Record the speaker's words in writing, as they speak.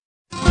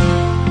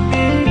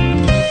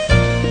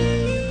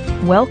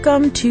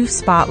Welcome to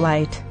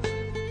Spotlight.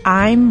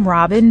 I'm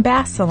Robin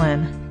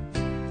Basselin.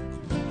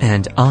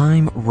 And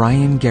I'm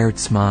Ryan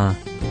Geertsma.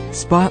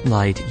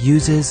 Spotlight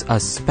uses a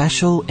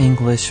special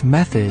English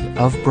method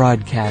of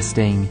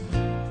broadcasting.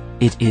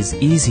 It is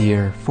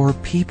easier for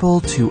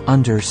people to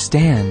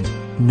understand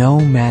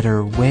no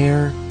matter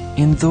where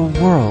in the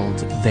world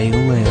they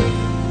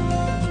live.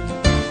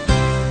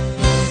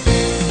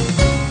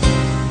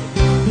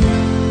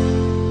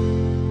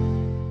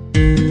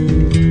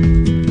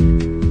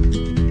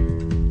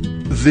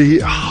 The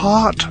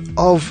heart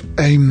of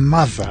a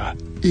mother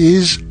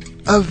is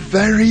a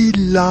very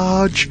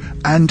large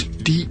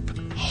and deep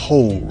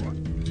hole.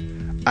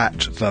 At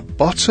the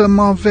bottom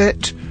of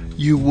it,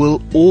 you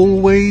will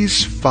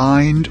always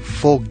find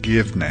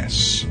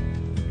forgiveness.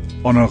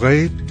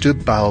 Honoré de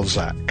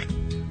Balzac.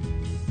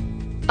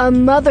 A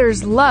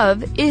mother's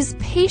love is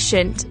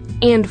patient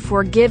and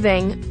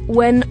forgiving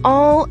when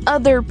all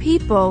other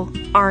people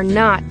are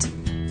not.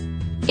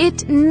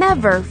 It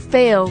never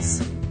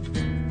fails.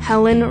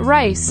 Helen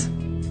Rice.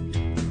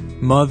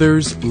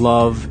 Mother's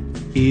love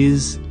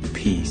is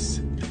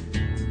peace.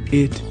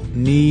 It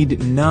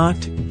need not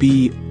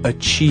be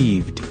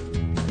achieved.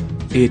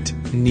 It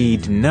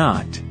need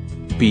not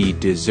be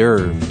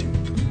deserved.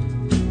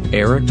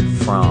 Erich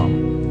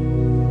Fromm.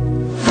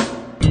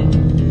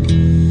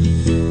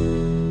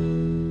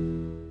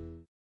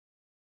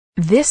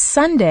 This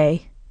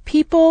Sunday,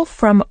 people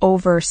from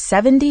over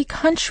 70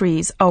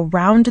 countries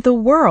around the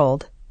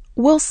world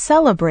will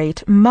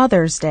celebrate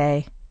Mother's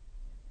Day.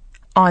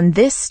 On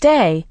this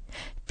day,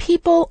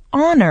 people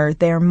honor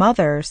their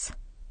mothers.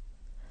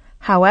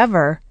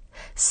 However,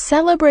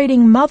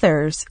 celebrating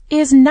mothers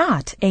is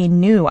not a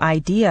new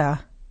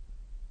idea.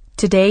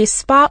 Today's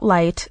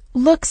Spotlight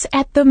looks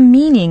at the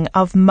meaning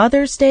of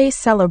Mother's Day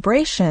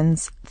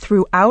celebrations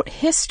throughout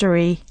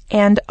history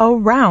and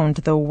around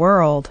the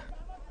world.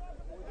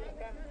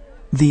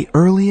 The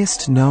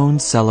earliest known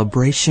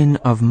celebration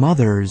of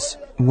mothers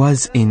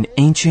was in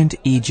ancient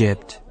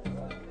Egypt.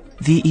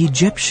 The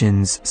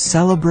Egyptians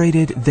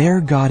celebrated their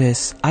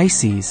goddess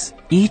Isis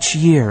each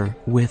year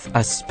with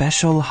a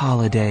special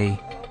holiday.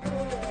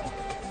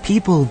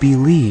 People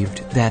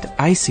believed that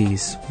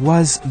Isis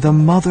was the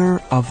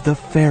mother of the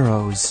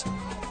pharaohs,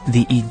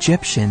 the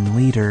Egyptian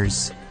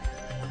leaders.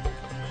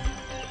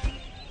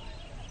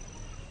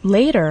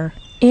 Later,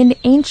 in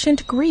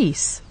ancient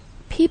Greece,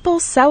 people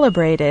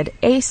celebrated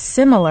a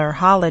similar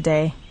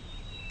holiday.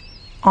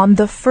 On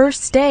the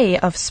first day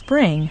of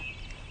spring,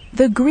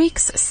 the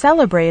Greeks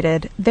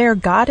celebrated their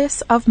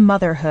goddess of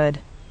motherhood,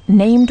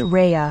 named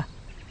Rhea.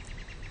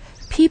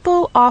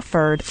 People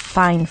offered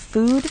fine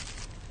food,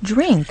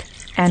 drink,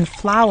 and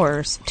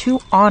flowers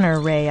to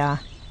honor Rhea.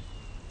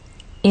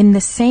 In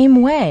the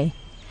same way,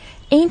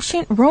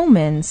 ancient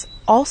Romans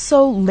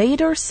also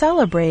later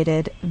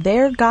celebrated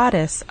their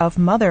goddess of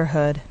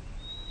motherhood.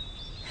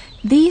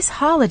 These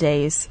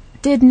holidays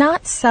did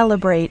not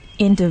celebrate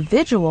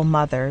individual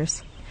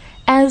mothers,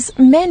 as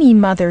many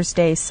Mother's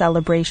Day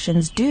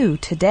celebrations do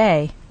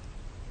today.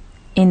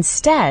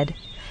 Instead,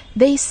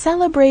 they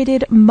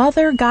celebrated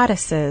mother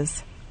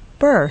goddesses,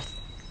 birth,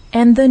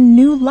 and the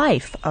new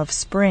life of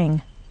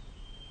spring.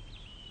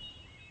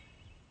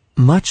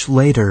 Much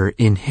later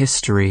in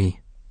history,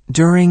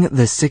 during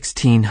the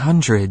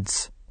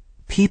 1600s,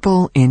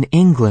 people in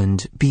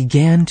England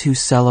began to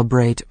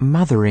celebrate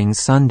Mothering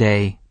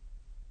Sunday.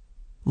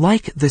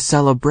 Like the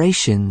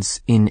celebrations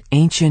in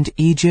ancient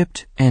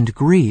Egypt and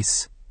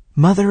Greece,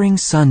 Mothering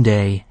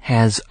Sunday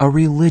has a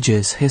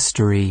religious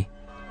history.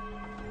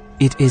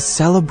 It is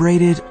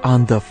celebrated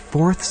on the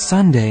fourth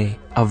Sunday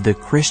of the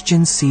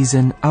Christian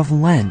season of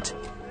Lent,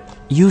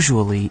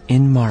 usually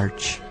in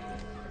March.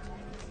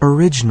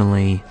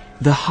 Originally,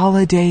 the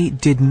holiday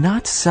did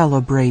not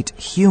celebrate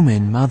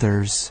human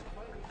mothers.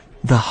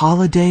 The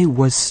holiday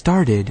was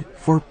started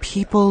for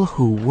people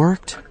who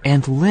worked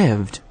and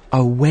lived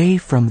away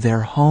from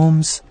their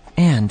homes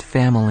and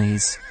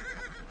families.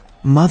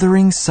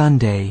 Mothering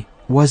Sunday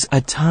was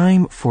a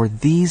time for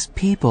these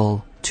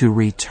people to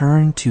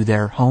return to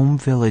their home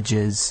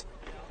villages.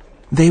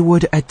 They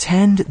would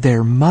attend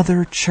their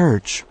mother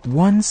church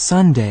one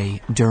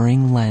Sunday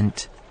during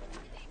Lent.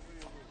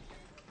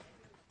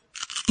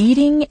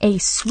 Eating a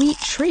sweet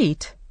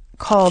treat,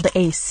 called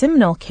a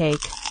simnel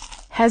cake,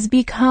 has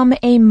become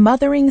a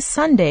Mothering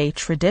Sunday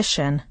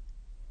tradition.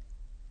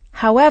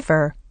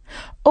 However,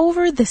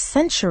 over the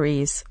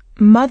centuries,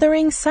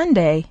 Mothering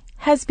Sunday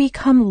has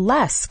become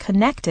less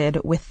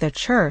connected with the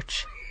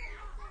church.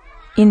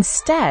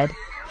 Instead,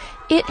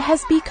 it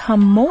has become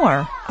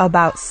more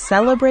about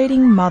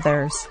celebrating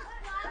mothers.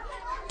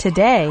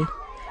 Today,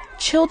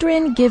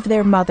 children give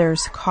their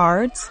mothers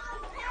cards,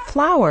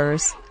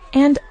 flowers,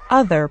 and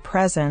other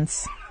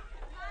presents.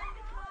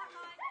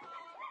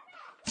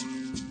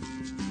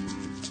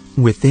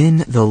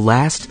 Within the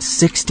last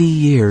 60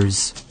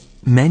 years,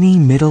 many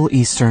Middle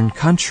Eastern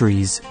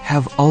countries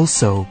have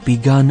also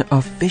begun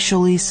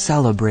officially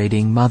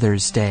celebrating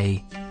Mother's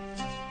Day.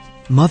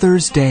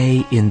 Mother's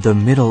Day in the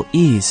Middle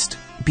East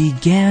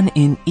began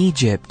in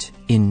Egypt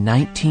in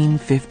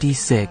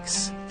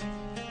 1956.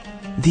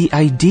 The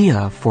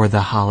idea for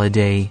the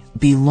holiday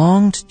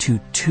belonged to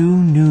two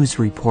news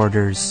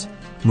reporters,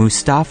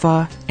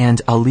 Mustafa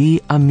and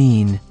Ali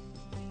Amin.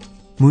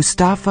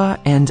 Mustafa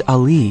and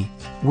Ali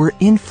were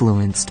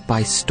influenced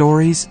by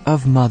stories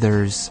of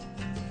mothers.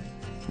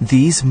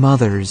 These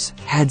mothers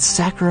had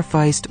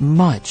sacrificed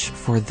much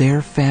for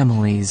their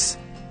families.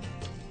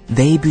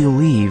 They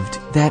believed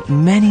that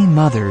many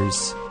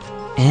mothers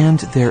and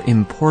their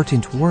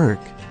important work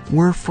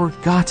were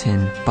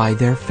forgotten by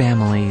their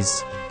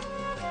families.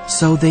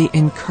 So they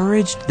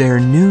encouraged their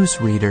news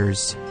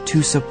readers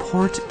to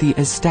support the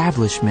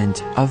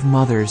establishment of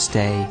Mother's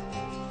Day.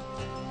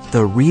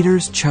 The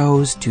readers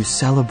chose to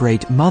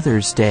celebrate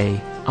Mother's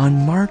Day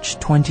on March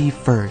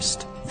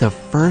 21st, the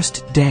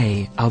first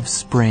day of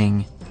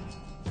spring.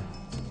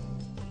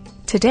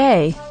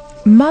 Today,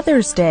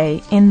 Mother's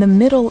Day in the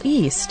Middle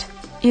East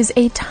is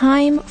a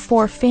time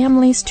for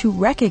families to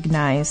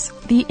recognize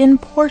the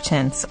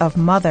importance of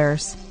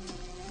mothers.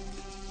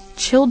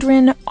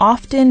 Children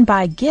often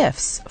buy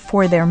gifts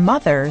for their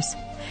mothers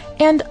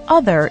and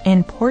other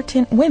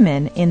important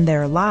women in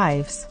their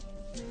lives.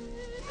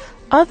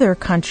 Other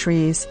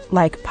countries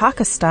like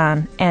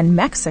Pakistan and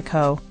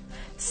Mexico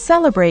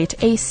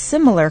celebrate a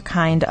similar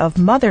kind of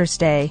Mother's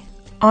Day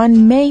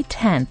on May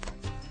 10th.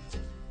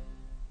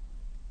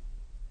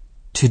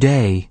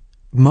 Today,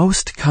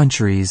 most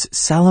countries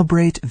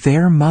celebrate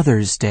their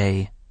Mother's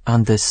Day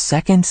on the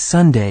second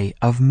Sunday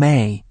of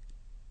May.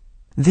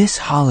 This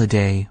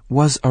holiday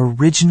was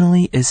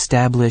originally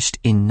established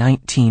in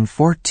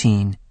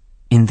 1914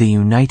 in the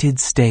United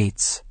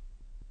States.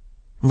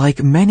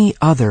 Like many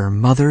other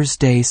Mother's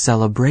Day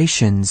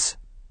celebrations,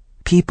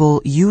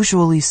 people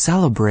usually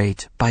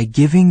celebrate by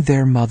giving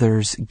their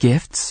mothers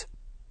gifts,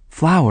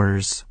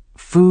 flowers,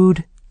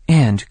 food,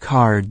 and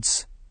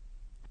cards.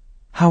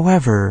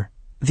 However,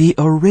 the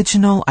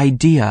original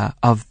idea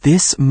of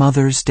this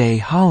Mother's Day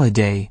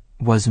holiday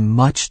was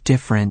much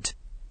different.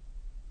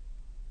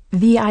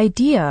 The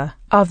idea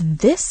of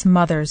this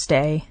Mother's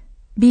Day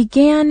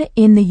began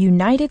in the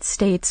United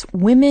States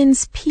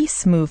Women's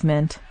Peace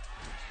Movement.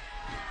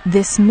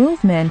 This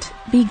movement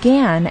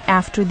began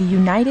after the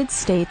United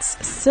States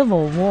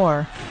Civil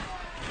War.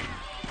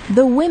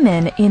 The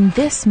women in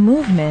this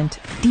movement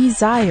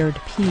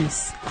desired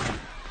peace.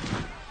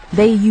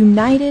 They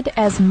united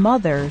as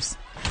mothers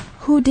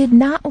who did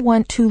not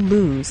want to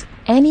lose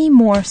any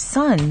more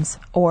sons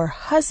or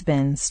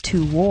husbands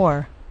to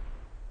war.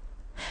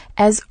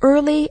 As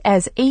early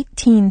as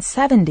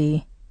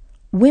 1870,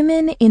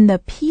 women in the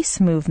peace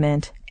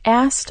movement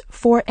asked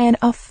for an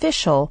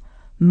official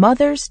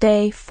Mother's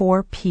Day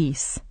for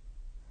Peace.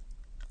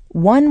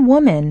 One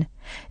woman,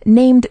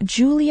 named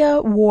Julia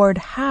Ward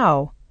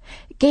Howe,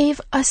 gave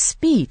a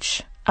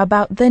speech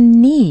about the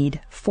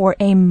need for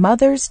a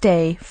Mother's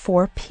Day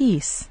for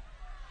peace.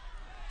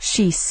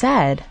 She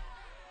said,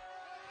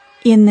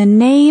 "In the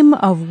name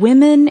of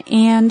women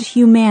and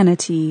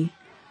humanity,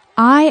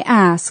 I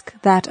ask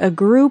that a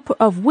group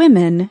of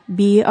women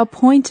be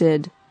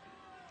appointed.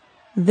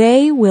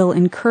 They will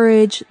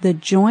encourage the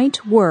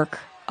joint work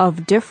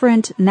of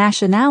different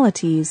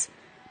nationalities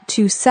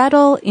to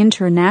settle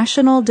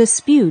international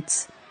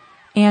disputes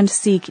and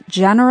seek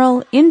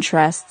general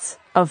interests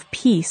of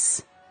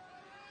peace."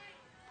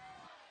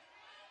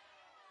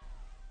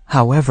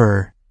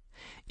 However,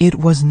 it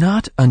was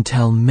not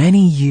until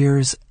many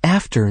years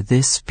after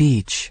this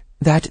speech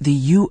that the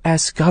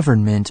U.S.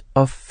 government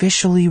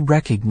officially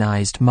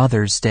recognized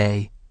Mother's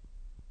Day.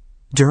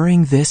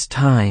 During this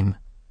time,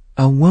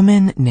 a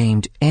woman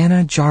named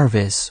Anna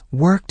Jarvis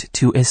worked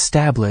to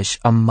establish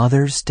a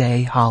Mother's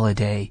Day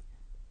holiday.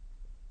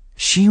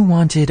 She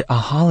wanted a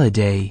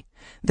holiday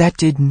that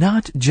did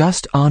not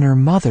just honor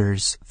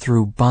mothers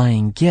through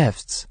buying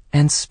gifts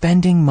and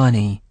spending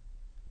money.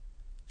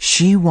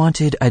 She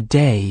wanted a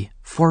day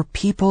for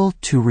people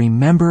to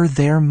remember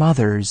their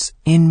mothers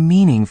in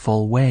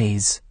meaningful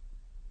ways.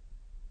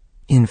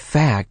 In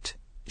fact,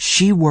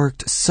 she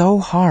worked so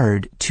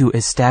hard to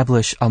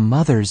establish a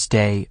Mother's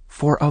Day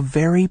for a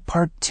very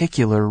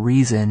particular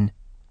reason.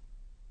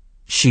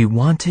 She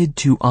wanted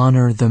to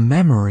honor the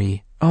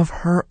memory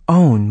of her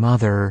own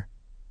mother,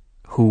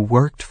 who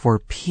worked for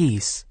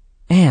peace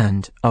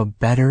and a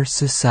better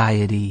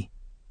society.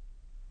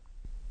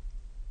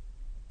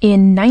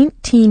 In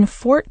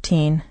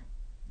 1914,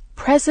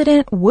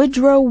 President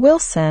Woodrow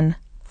Wilson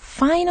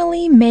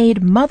finally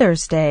made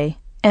Mother's Day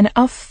an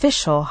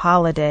official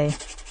holiday.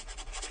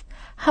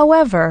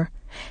 However,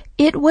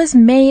 it was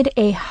made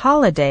a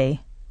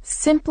holiday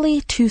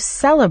simply to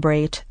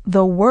celebrate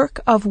the work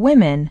of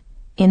women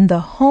in the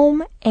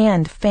home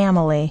and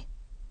family.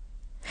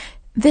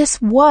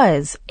 This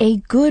was a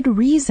good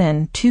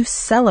reason to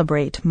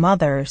celebrate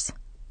mothers,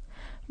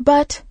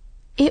 but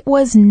it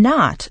was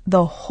not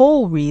the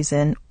whole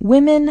reason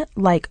women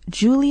like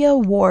Julia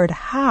Ward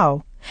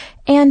Howe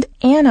and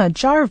Anna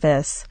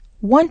Jarvis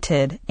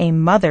wanted a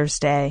Mother's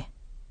Day.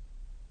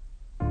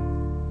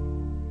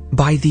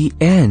 By the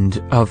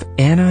end of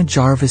Anna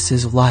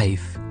Jarvis's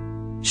life,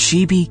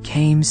 she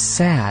became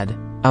sad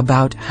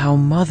about how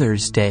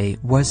Mother's Day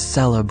was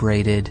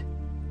celebrated.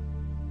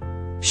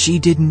 She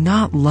did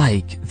not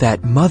like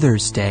that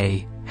Mother's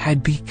Day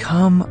had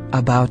become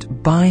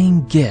about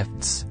buying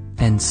gifts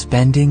and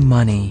spending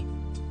money.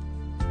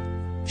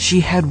 She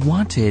had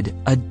wanted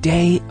a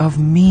day of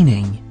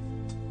meaning,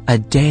 a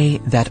day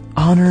that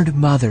honored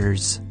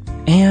mothers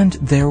and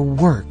their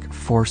work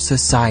for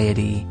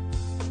society.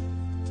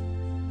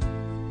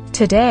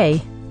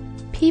 Today,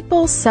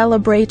 people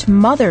celebrate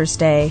Mother's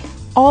Day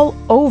all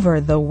over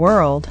the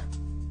world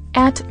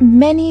at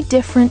many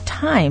different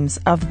times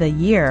of the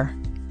year.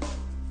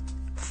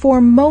 For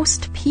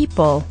most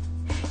people,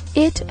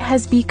 it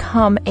has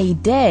become a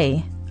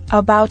day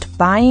about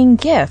buying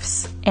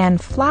gifts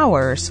and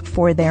flowers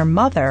for their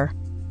mother.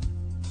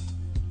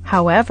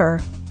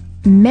 However,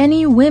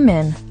 many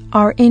women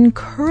are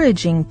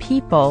encouraging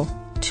people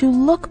to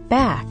look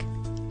back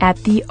at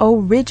the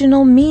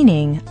original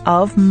meaning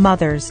of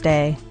Mother's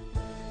Day.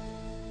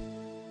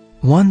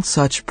 One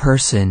such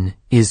person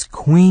is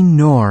Queen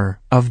Noor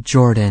of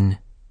Jordan.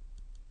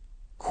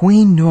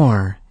 Queen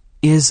Noor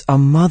is a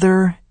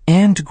mother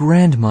and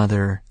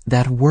grandmother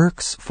that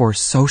works for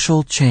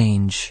social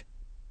change.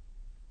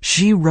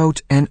 She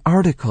wrote an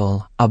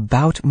article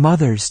about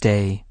Mother's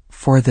Day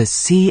for the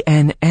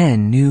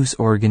CNN news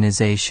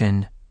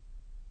organization.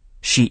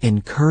 She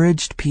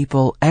encouraged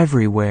people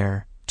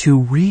everywhere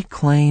to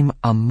reclaim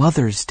a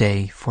Mother's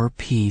Day for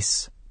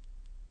peace.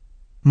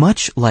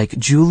 Much like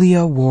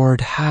Julia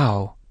Ward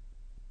Howe,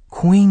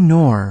 Queen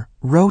Noor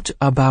wrote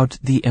about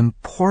the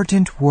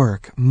important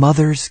work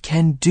mothers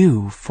can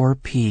do for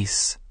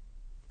peace.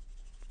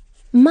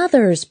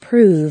 Mothers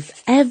prove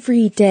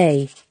every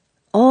day,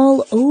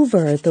 all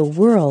over the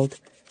world,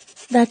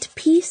 that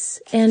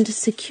peace and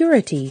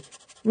security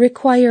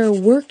require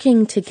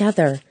working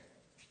together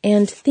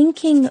and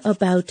thinking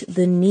about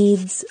the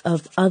needs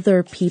of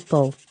other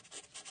people.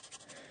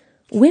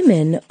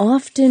 Women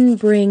often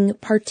bring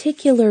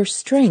particular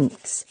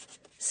strengths,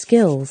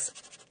 skills,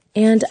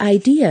 and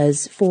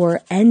ideas for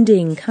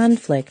ending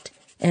conflict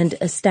and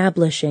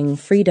establishing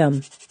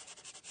freedom.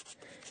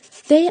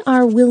 They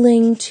are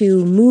willing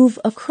to move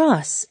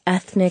across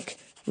ethnic,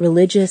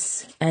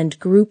 religious, and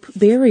group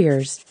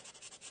barriers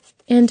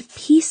and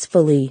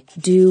peacefully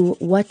do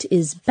what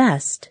is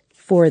best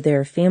for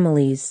their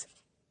families.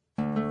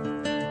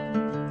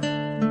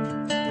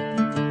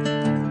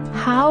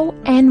 How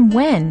and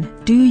when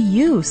do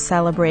you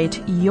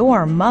celebrate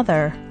your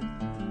mother?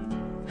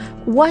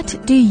 What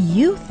do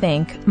you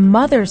think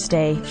Mother's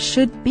Day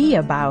should be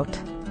about?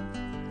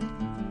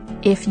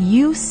 If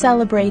you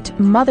celebrate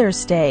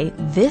Mother's Day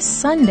this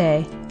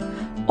Sunday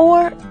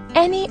or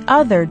any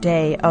other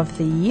day of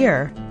the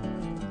year,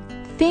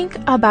 think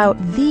about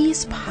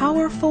these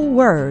powerful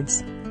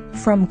words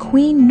from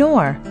Queen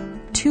Noor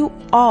to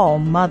all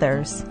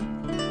mothers.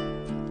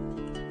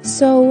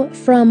 So,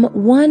 from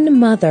one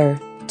mother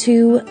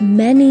to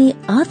many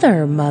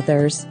other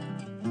mothers,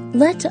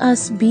 let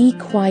us be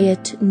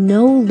quiet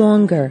no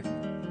longer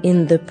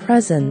in the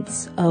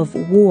presence of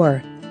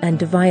war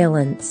and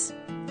violence.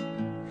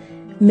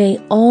 May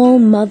all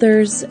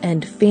mothers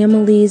and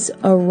families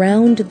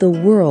around the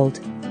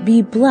world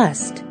be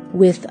blessed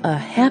with a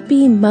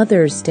happy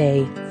Mother's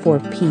Day for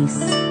peace.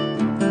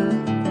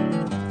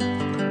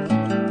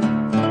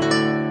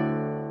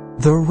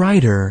 The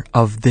writer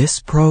of this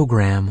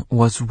program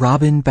was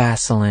Robin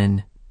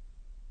Basselin.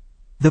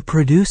 The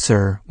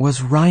producer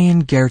was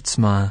Ryan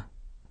Geertsma.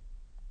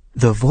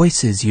 The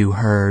voices you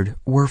heard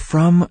were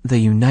from the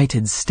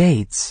United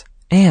States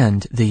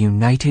and the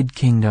United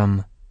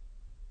Kingdom.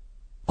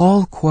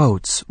 All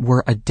quotes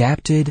were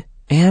adapted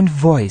and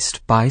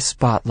voiced by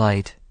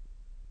Spotlight.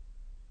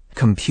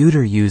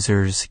 Computer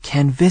users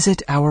can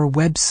visit our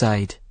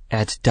website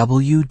at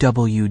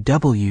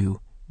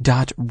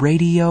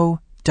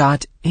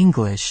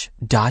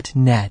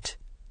www.radio.english.net.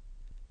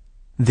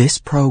 This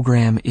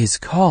program is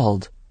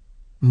called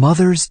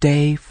Mother's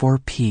Day for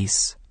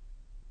Peace.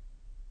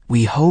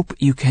 We hope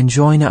you can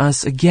join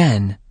us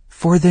again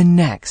for the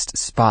next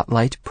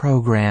Spotlight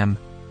program.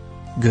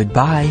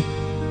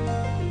 Goodbye.